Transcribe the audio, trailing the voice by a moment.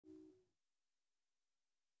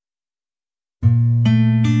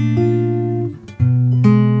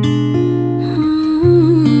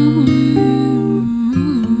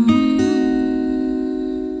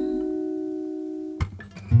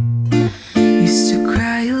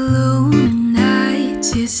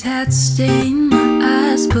got stain in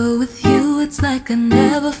my eyes, but with you it's like I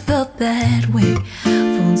never felt that way.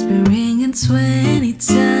 Phone's been ringing 20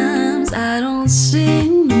 times, I don't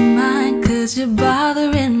seem to mind, 'cause you're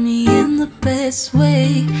bothering me in the best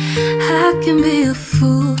way. I can be a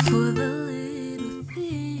fool for the little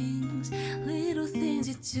things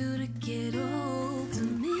you do to get old to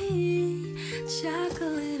me.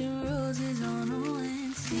 Chocolate and roses on a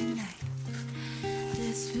Wednesday night,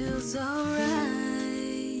 this feels alright.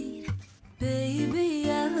 Baby,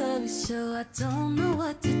 I love you so I don't know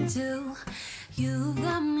what to do. You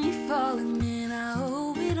got me falling and I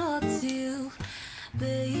owe it all to you.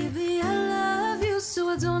 Baby, I love you so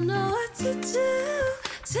I don't know what to do.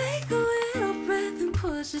 Take a little breath and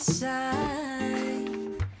push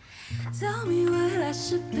aside. Tell me what I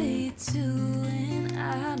should be doing,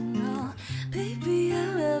 I know. Baby, I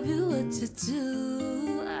love you, what to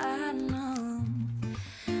do, I know.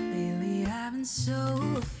 Lately I've been so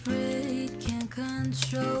afraid, can't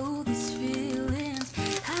control these feelings.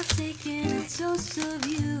 I've taken a dose of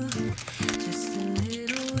you, just a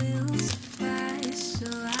little will suffice, so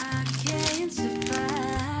I can't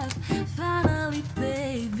survive. Finally,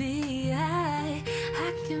 baby, I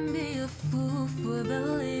can be a fool for the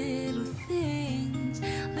little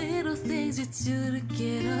things you do to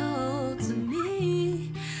get old to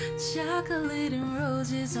me. Chocolate and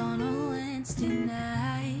roses on a Wednesday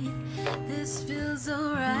night, this feels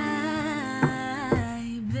alright.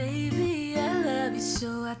 Baby, I love you so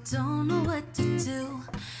I don't know what to do.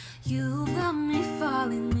 You got me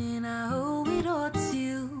falling and I owe it all to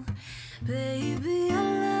you. Baby, I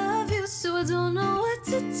love you so I don't know what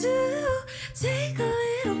to do. Take a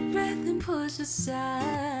little breath and push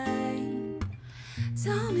aside.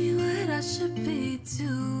 Tell me what I should be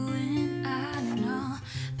doing, I know.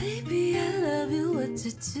 Baby, I love you, what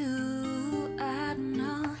to do, I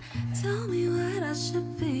know. Tell me what I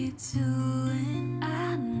should be doing,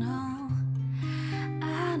 I know.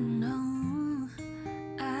 I know,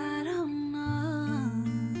 I don't know.